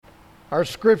Our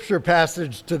scripture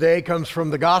passage today comes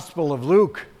from the Gospel of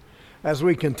Luke as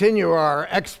we continue our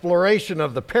exploration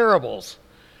of the parables.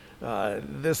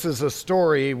 This is a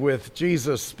story with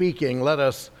Jesus speaking. Let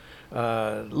us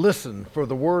listen for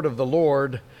the word of the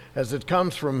Lord as it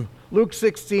comes from Luke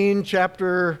 16,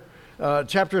 chapter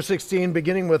 16,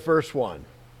 beginning with verse 1.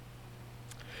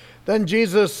 Then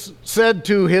Jesus said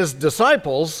to his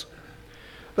disciples,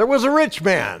 "There was a rich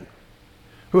man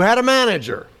who had a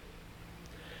manager.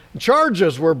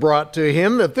 Charges were brought to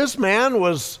him that this man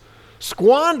was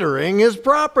squandering his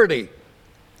property.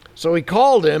 So he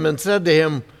called him and said to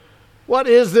him, 'What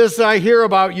is this I hear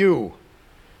about you?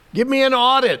 Give me an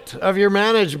audit of your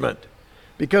management,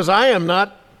 because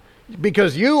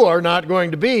you are not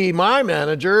going to be my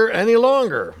manager any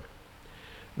longer.'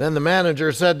 Then the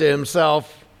manager said to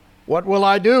himself, 'What will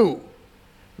I do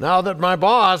now that my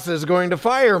boss is going to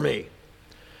fire me?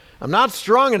 I'm not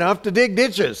strong enough to dig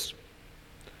ditches,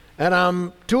 and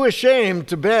I'm too ashamed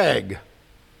to beg.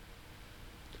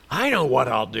 I know what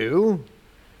I'll do,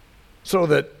 so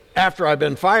that after I've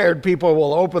been fired, people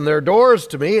will open their doors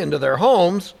to me into their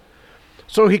homes.'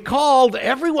 So he called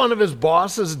every one of his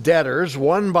boss's debtors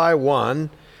one by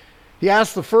one. He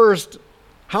asked the first,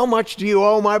 'How much do you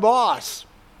owe my boss?'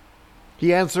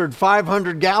 He answered,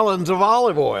 500 gallons of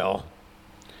olive oil.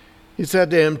 He said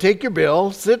to him, 'Take your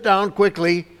bill, sit down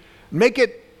quickly, make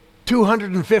it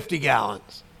 250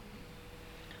 gallons.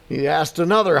 He asked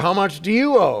another, 'How much do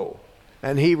you owe?'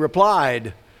 And he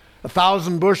replied,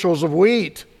 1,000 bushels of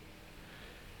wheat.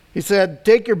 He said,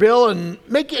 'Take your bill and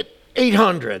make it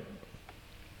 800.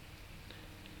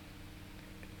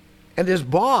 And his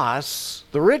boss,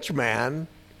 the rich man,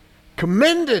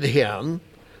 commended him,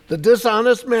 the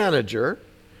dishonest manager,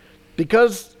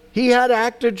 because he had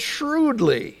acted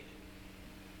shrewdly.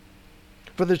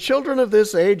 For the children of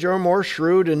this age are more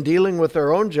shrewd in dealing with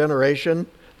their own generation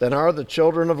than are the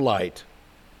children of light.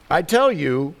 I tell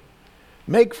you,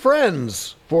 make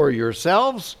friends for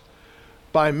yourselves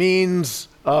by means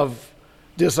of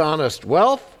dishonest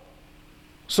wealth,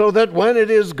 so that when it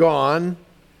is gone,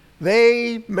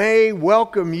 they may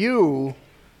welcome you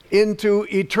into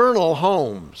eternal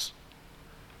homes.'"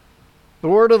 The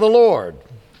word of the Lord.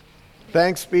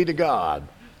 Thanks be to God.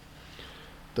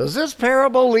 Does this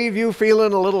parable leave you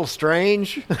feeling a little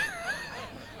strange?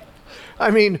 I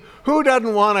mean, who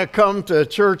doesn't want to come to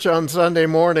church on Sunday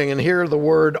morning and hear the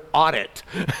word audit?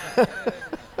 I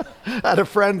had a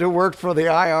friend who worked for the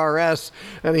IRS,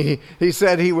 and he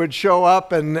said he would show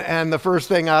up and the first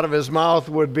thing out of his mouth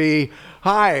would be,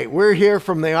 "Hi, we're here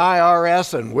from the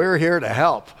IRS and we're here to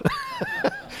help."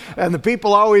 And the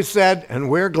people always said, "And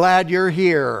we're glad you're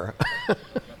here."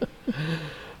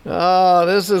 Oh,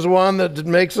 this is one that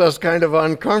makes us kind of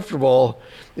uncomfortable.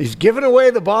 He's given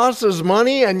away the boss's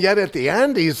money, and yet at the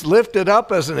end he's lifted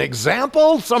up as an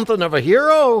example, something of a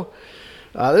hero.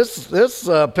 This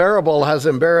parable has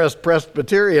embarrassed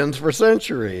Presbyterians for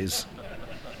centuries.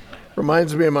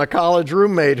 Reminds me of my college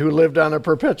roommate who lived on a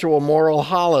perpetual moral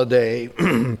holiday.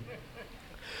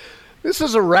 This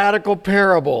is a radical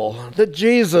parable that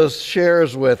Jesus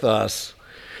shares with us.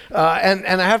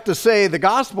 And I have to say, the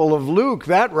Gospel of Luke,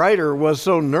 that writer was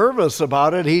so nervous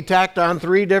about it, he tacked on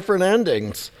 3 different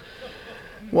endings.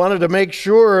 Wanted to make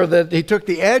sure that he took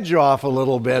the edge off a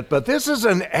little bit, but this is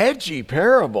an edgy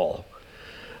parable.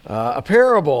 A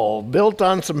parable built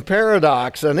on some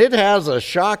paradox, and it has a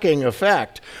shocking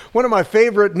effect. One of my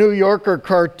favorite New Yorker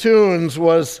cartoons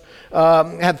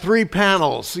had 3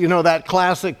 panels. You know, that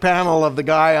classic panel of the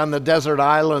guy on the desert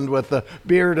island with the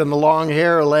beard and the long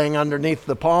hair laying underneath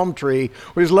the palm tree.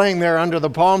 He's laying there under the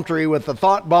palm tree with the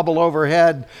thought bubble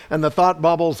overhead, and the thought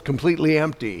bubble's completely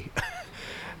empty.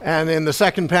 And in the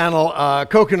second panel,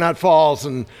 coconut falls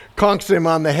and conks him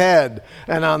on the head.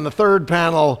 And on the third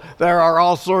panel, there are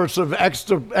all sorts of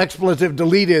expletive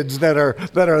deleteds that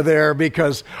are there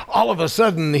because all of a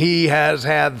sudden he has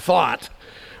had thought.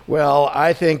 Well,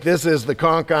 I think this is the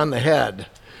conk on the head.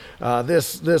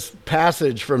 This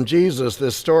passage from Jesus,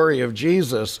 this story of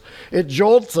Jesus, it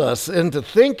jolts us into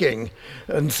thinking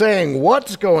and saying,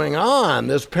 what's going on?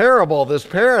 This parable, this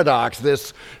paradox,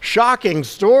 this shocking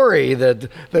story that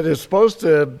is supposed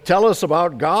to tell us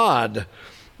about God.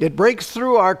 It breaks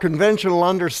through our conventional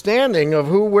understanding of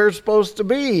who we're supposed to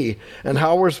be and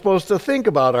how we're supposed to think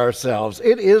about ourselves.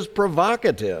 It is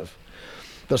provocative.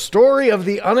 The story of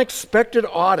the unexpected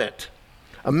audit.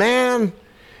 A man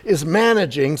is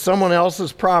managing someone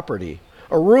else's property.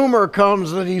 A rumor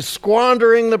comes that he's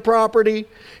squandering the property.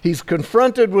 He's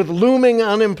confronted with looming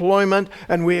unemployment,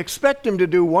 and we expect him to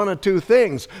do one of 2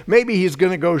 things. Maybe he's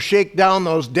going to go shake down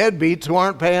those deadbeats who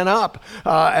aren't paying up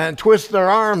and twist their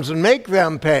arms and make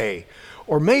them pay.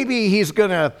 Or maybe he's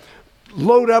going to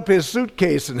load up his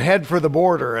suitcase and head for the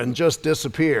border and just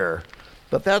disappear.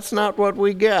 But that's not what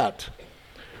we get.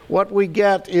 What we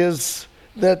get is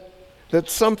that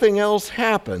something else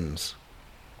happens.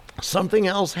 Something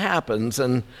else happens,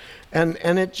 and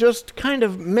it just kind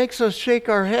of makes us shake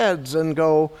our heads and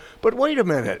go, but wait a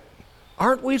minute,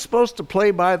 aren't we supposed to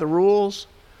play by the rules?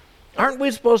 Aren't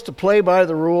we supposed to play by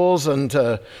the rules and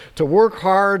to work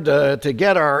hard to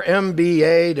get our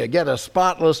MBA, to get a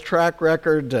spotless track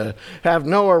record, to have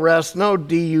no arrests, no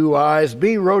DUIs,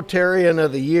 be Rotarian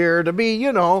of the Year, to be,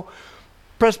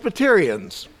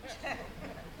 Presbyterians?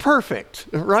 Perfect,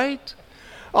 right?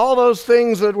 All those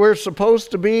things that we're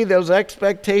supposed to be, those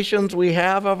expectations we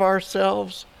have of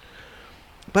ourselves.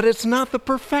 But it's not the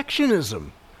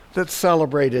perfectionism that's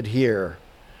celebrated here.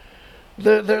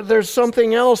 There's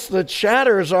something else that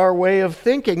shatters our way of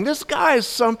thinking. This guy's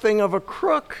something of a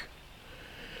crook.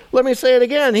 Let me say it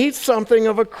again. He's something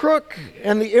of a crook.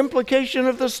 And the implication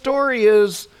of the story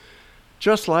is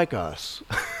just like us.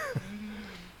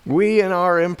 We in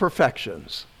our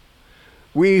imperfections.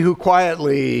 We who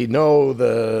quietly know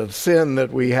the sin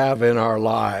that we have in our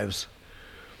lives.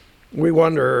 We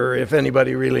wonder if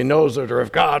anybody really knows it or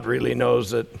if God really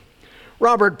knows it.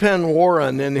 Robert Penn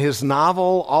Warren, in his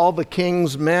novel, All the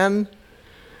King's Men,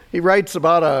 he writes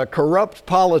about a corrupt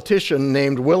politician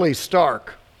named Willie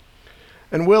Stark.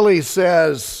 And Willie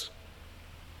says,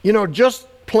 just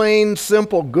plain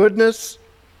simple goodness,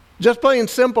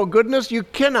 you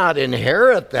cannot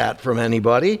inherit that from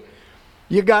anybody.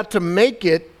 You got to make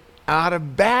it out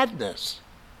of badness.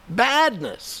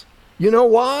 Badness. You know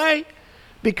why?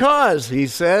 Because, he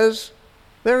says,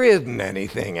 there isn't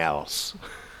anything else.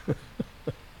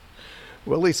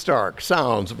 Willie Stark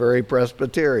sounds very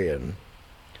Presbyterian.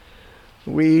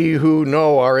 We who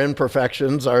know our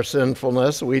imperfections, our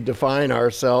sinfulness, we define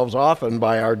ourselves often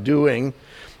by our doing.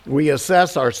 We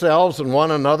assess ourselves and one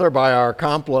another by our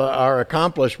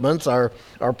accomplishments, our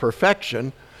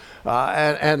perfection.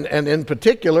 And in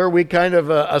particular, we kind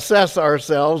of assess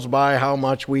ourselves by how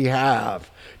much we have,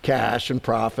 cash and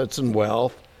profits and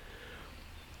wealth.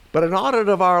 But an audit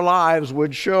of our lives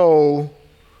would show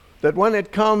that when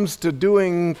it comes to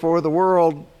doing for the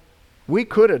world, we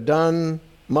could have done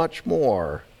much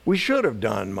more. We should have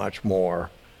done much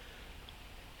more.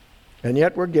 And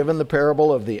yet we're given the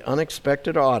parable of the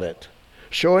unexpected audit,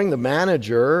 showing the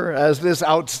manager as this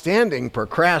outstanding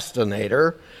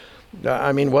procrastinator.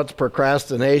 What's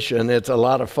procrastination? It's a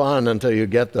lot of fun until you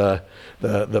get the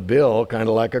bill, kind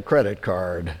of like a credit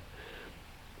card.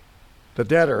 The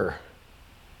debtor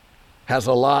has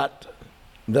a lot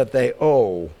that they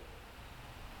owe.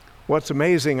 What's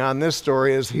amazing on this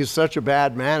story is he's such a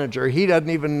bad manager, he doesn't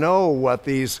even know what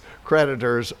these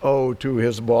creditors owe to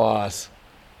his boss.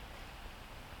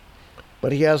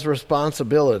 But he has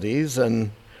responsibilities,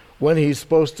 and when he's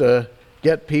supposed to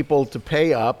get people to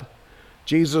pay up,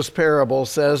 Jesus' parable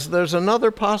says there's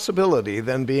another possibility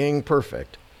than being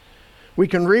perfect. We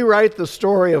can rewrite the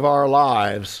story of our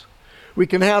lives. We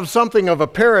can have something of a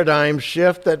paradigm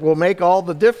shift that will make all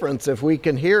the difference if we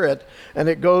can hear it, and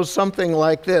it goes something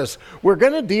like this. We're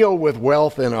going to deal with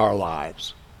wealth in our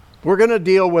lives. We're going to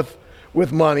deal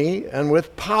with money and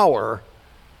with power.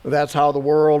 That's how the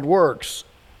world works.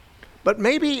 But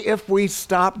maybe if we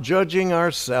stop judging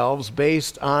ourselves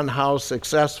based on how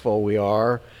successful we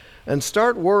are and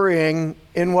start worrying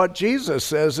in what Jesus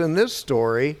says in this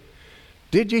story,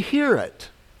 did you hear it?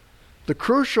 The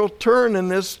crucial turn in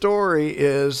this story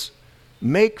is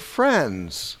make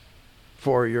friends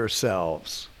for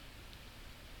yourselves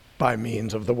by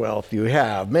means of the wealth you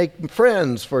have. Make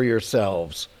friends for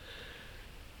yourselves.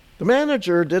 The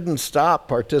manager didn't stop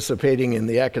participating in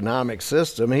the economic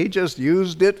system. He just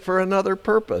used it for another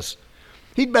purpose.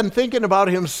 He'd been thinking about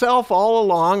himself all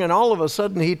along, and all of a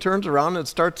sudden he turns around and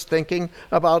starts thinking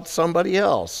about somebody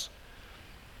else.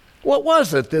 What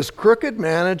was it this crooked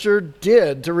manager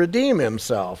did to redeem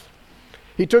himself?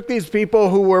 He took these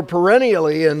people who were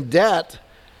perennially in debt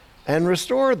and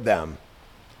restored them.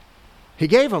 He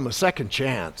gave them a second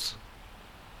chance.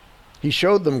 He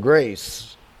showed them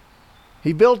grace.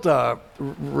 He built a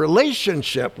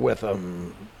relationship with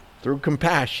them through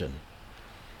compassion.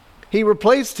 He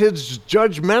replaced his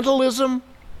judgmentalism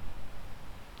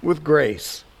with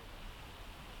grace.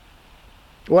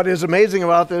 What is amazing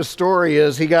about this story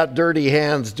is he got dirty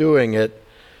hands doing it,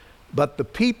 but the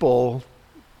people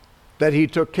that he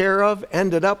took care of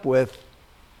ended up with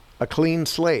a clean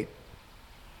slate.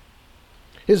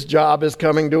 His job is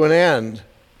coming to an end,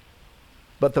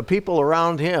 but the people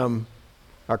around him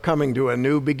are coming to a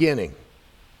new beginning.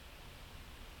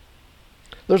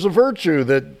 There's a virtue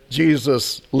that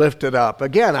Jesus lifted up.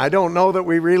 Again, I don't know that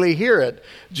we really hear it.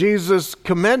 Jesus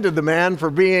commended the man for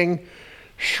being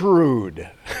shrewd.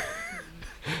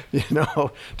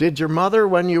 Did your mother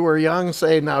when you were young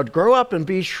say, now grow up and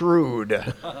be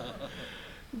shrewd?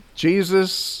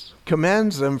 Jesus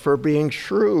commends him for being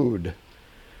shrewd.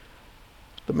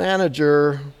 The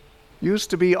manager used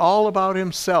to be all about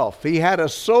himself. He had a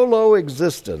solo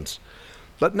existence.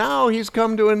 But now he's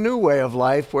come to a new way of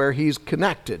life where he's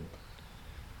connected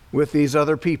with these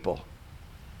other people.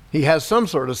 He has some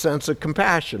sort of sense of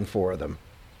compassion for them.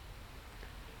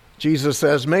 Jesus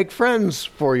says, make friends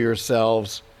for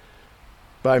yourselves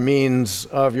by means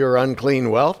of your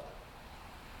unclean wealth,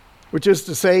 which is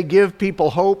to say, give people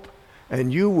hope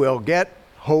and you will get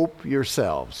hope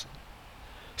yourselves.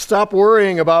 Stop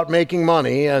worrying about making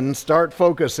money and start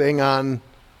focusing on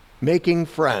making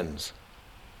friends.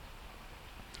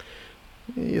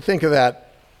 You think of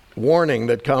that warning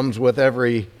that comes with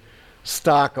every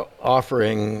stock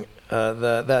offering,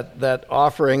 that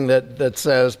offering that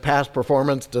says past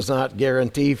performance does not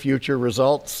guarantee future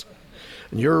results.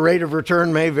 And your rate of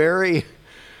return may vary.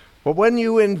 But when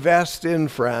you invest in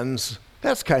friends,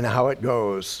 that's kind of how it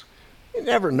goes. You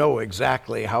never know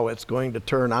exactly how it's going to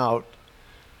turn out.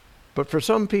 But for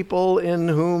some people in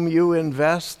whom you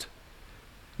invest,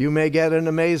 you may get an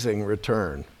amazing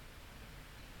return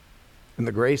in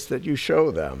the grace that you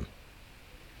show them.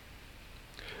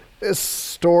 This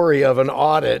story of an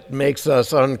audit makes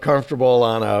us uncomfortable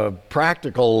on a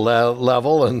practical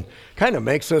level and kind of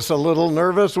makes us a little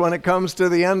nervous when it comes to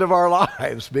the end of our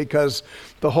lives, because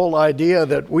the whole idea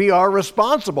that we are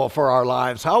responsible for our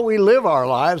lives, how we live our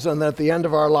lives, and at the end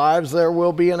of our lives there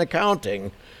will be an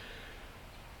accounting.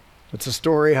 It's a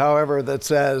story, however, that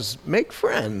says, make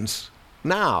friends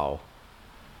now.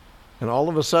 And all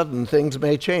of a sudden, things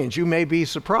may change. You may be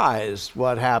surprised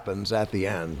what happens at the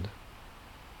end.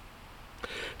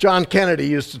 John Kennedy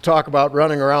used to talk about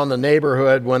running around the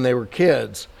neighborhood when they were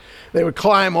kids. They would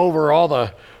climb over all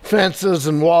the fences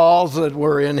and walls that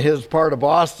were in his part of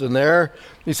Boston there.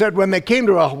 He said when they came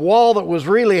to a wall that was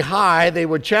really high, they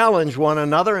would challenge one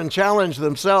another and challenge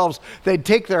themselves. They'd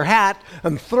take their hat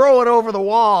and throw it over the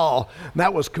wall. And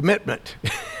that was commitment.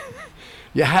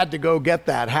 You had to go get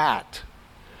that hat.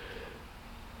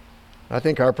 I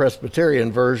think our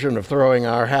Presbyterian version of throwing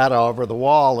our hat over the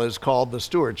wall is called the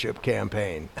stewardship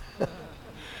campaign.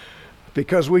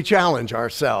 Because we challenge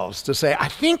ourselves to say, I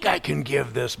think I can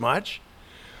give this much.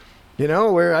 You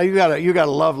got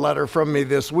a love letter from me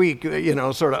this week,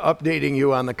 sort of updating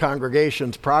you on the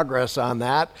congregation's progress on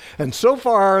that. And so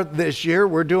far this year,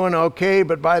 we're doing okay,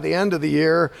 but by the end of the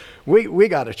year, we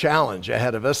got a challenge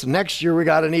ahead of us. Next year, we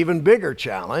got an even bigger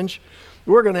challenge.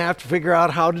 We're going to have to figure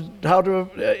out how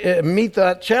to meet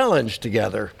that challenge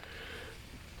together.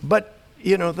 But,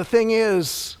 the thing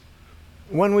is,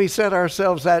 when we set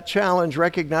ourselves that challenge,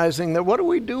 recognizing that what are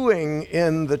we doing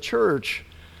in the church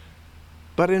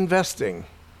but investing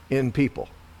in people?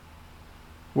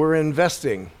 We're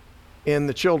investing in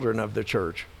the children of the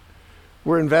church.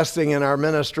 We're investing in our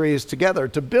ministries together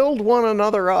to build one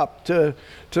another up, to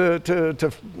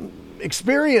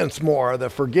experience more the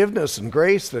forgiveness and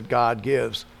grace that God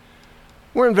gives.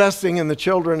 We're investing in the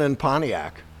children in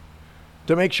Pontiac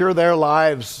to make sure their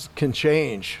lives can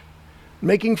change,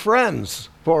 making friends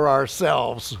for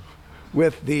ourselves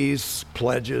with these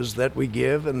pledges that we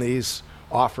give and these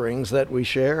offerings that we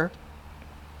share.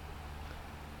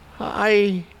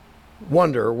 I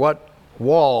wonder what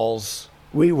walls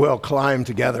we will climb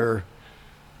together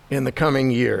in the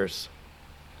coming years.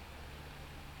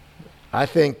 I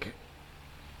think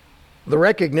the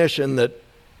recognition that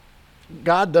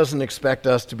God doesn't expect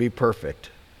us to be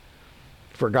perfect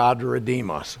for God to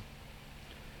redeem us,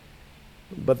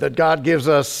 but that God gives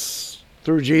us,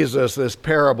 through Jesus, this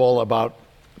parable about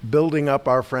building up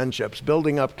our friendships,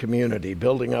 building up community,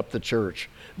 building up the church,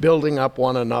 building up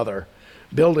one another,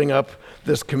 building up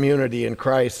this community in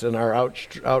Christ and our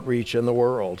outreach in the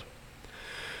world.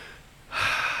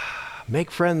 Make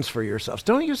friends for yourselves.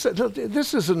 Don't you say,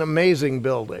 this is an amazing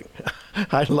building.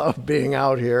 I love being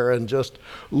out here and just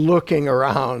looking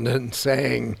around and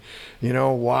saying,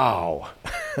 wow,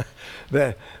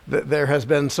 there has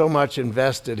been so much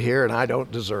invested here and I don't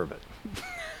deserve it.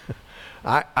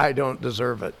 I don't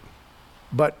deserve it.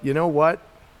 But you know what?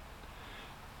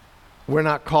 We're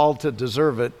not called to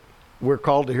deserve it. We're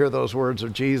called to hear those words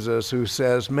of Jesus who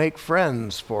says, make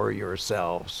friends for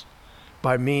yourselves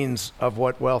by means of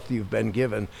what wealth you've been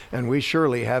given. And we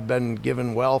surely have been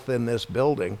given wealth in this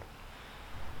building.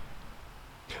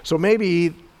 So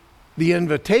maybe the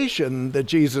invitation that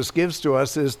Jesus gives to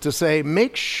us is to say,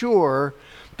 make sure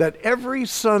that every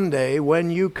Sunday when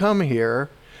you come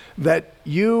here, that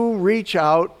you reach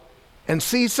out and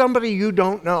see somebody you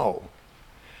don't know,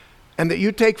 and that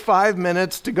you take 5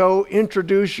 minutes to go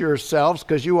introduce yourselves,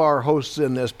 because you are hosts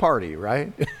in this party,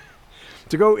 right?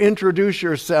 To go introduce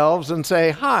yourselves and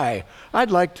say, "Hi, I'd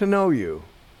like to know you."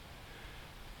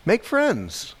 Make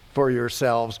friends for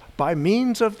yourselves by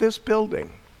means of this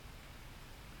building.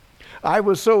 I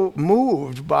was so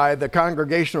moved by the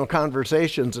congregational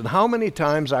conversations and how many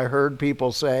times I heard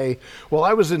people say, "Well,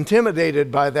 I was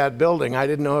intimidated by that building. I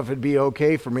didn't know if it'd be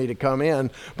okay for me to come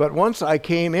in. But once I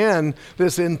came in,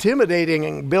 this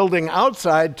intimidating building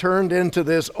outside turned into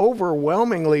this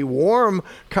overwhelmingly warm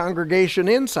congregation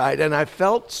inside, and I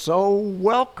felt so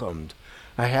welcomed.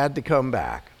 I had to come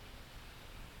back."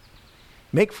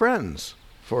 Make friends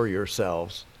for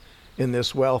yourselves in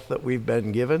this wealth that we've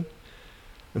been given.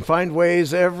 And find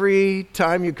ways every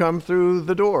time you come through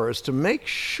the doors to make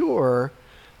sure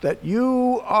that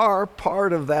you are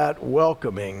part of that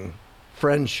welcoming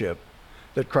friendship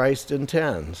that Christ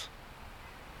intends.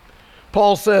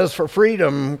 Paul says, for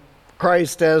freedom,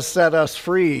 Christ has set us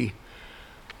free.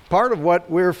 Part of what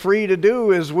we're free to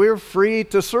do is we're free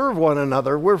to serve one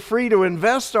another. We're free to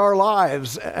invest our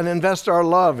lives and invest our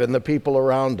love in the people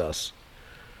around us.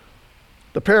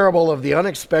 The parable of the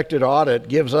unexpected audit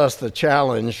gives us the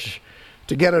challenge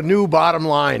to get a new bottom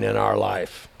line in our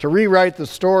life, to rewrite the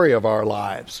story of our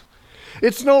lives.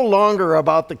 It's no longer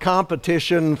about the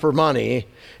competition for money.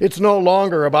 It's no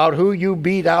longer about who you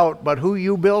beat out, but who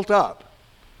you built up.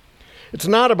 It's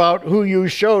not about who you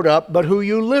showed up, but who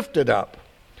you lifted up.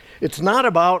 It's not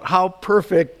about how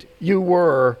perfect you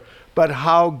were, but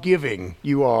how giving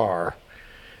you are.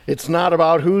 It's not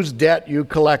about whose debt you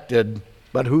collected,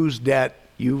 but whose debt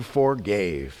you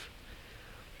forgave.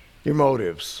 Your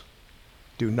motives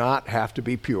do not have to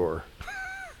be pure,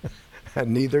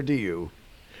 and neither do you.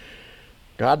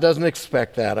 God doesn't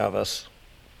expect that of us.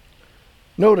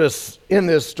 Notice in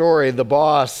this story, the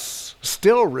boss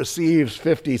still receives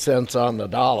 50 cents on the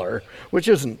dollar, which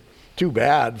isn't too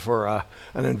bad for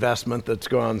an investment that's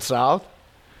gone south.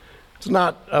 It's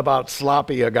not about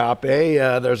sloppy agape.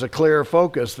 There's a clear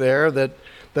focus there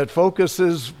that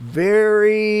focuses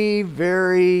very,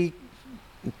 very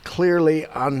clearly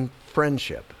on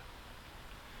friendship.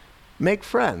 Make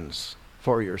friends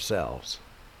for yourselves.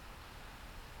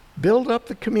 Build up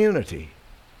the community.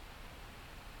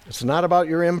 It's not about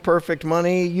your imperfect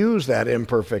money. Use that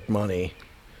imperfect money.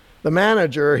 The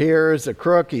manager here is a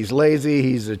crook. He's lazy.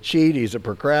 He's a cheat. He's a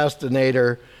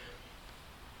procrastinator.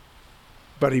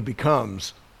 But he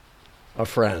becomes a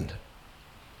friend.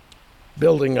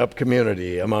 Building up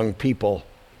community among people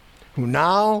who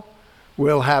now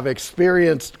will have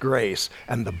experienced grace,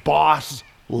 and the boss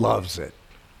loves it.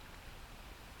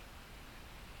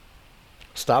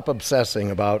 Stop obsessing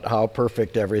about how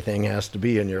perfect everything has to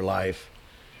be in your life.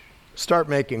 Start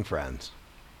making friends.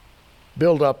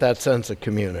 Build up that sense of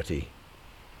community.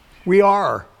 We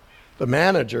are the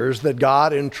managers that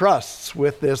God entrusts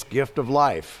with this gift of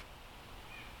life.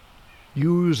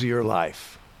 Use your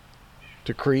life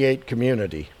to create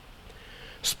community.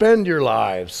 Spend your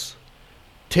lives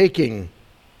taking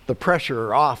the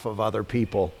pressure off of other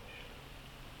people.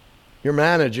 You're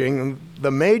managing the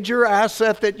major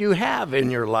asset that you have in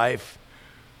your life,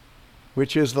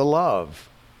 which is the love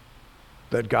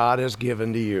that God has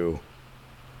given to you.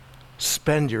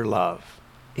 Spend your love.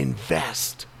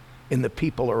 Invest in the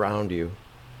people around you.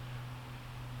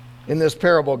 In this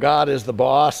parable, God is the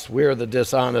boss. We're the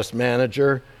dishonest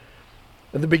manager.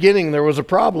 At the beginning, there was a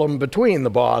problem between the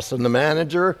boss and the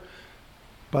manager,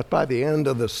 but by the end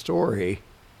of the story,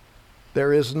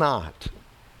 there is not.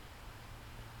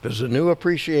 There's a new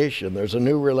appreciation. There's a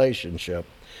new relationship,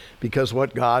 because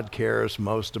what God cares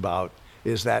most about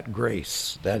is that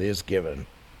grace that is given.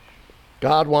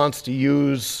 God wants to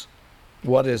use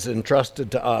what is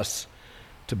entrusted to us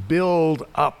to build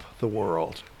up the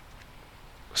world.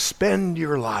 Spend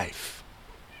your life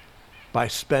by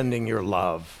spending your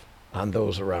love on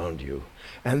those around you.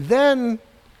 And then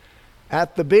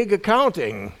at the big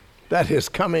accounting that is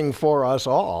coming for us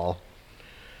all,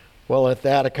 well, at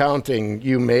that accounting,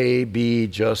 you may be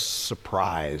just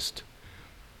surprised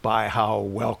by how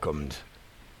welcomed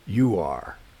you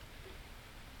are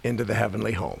into the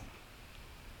heavenly home.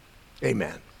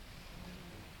 Amen.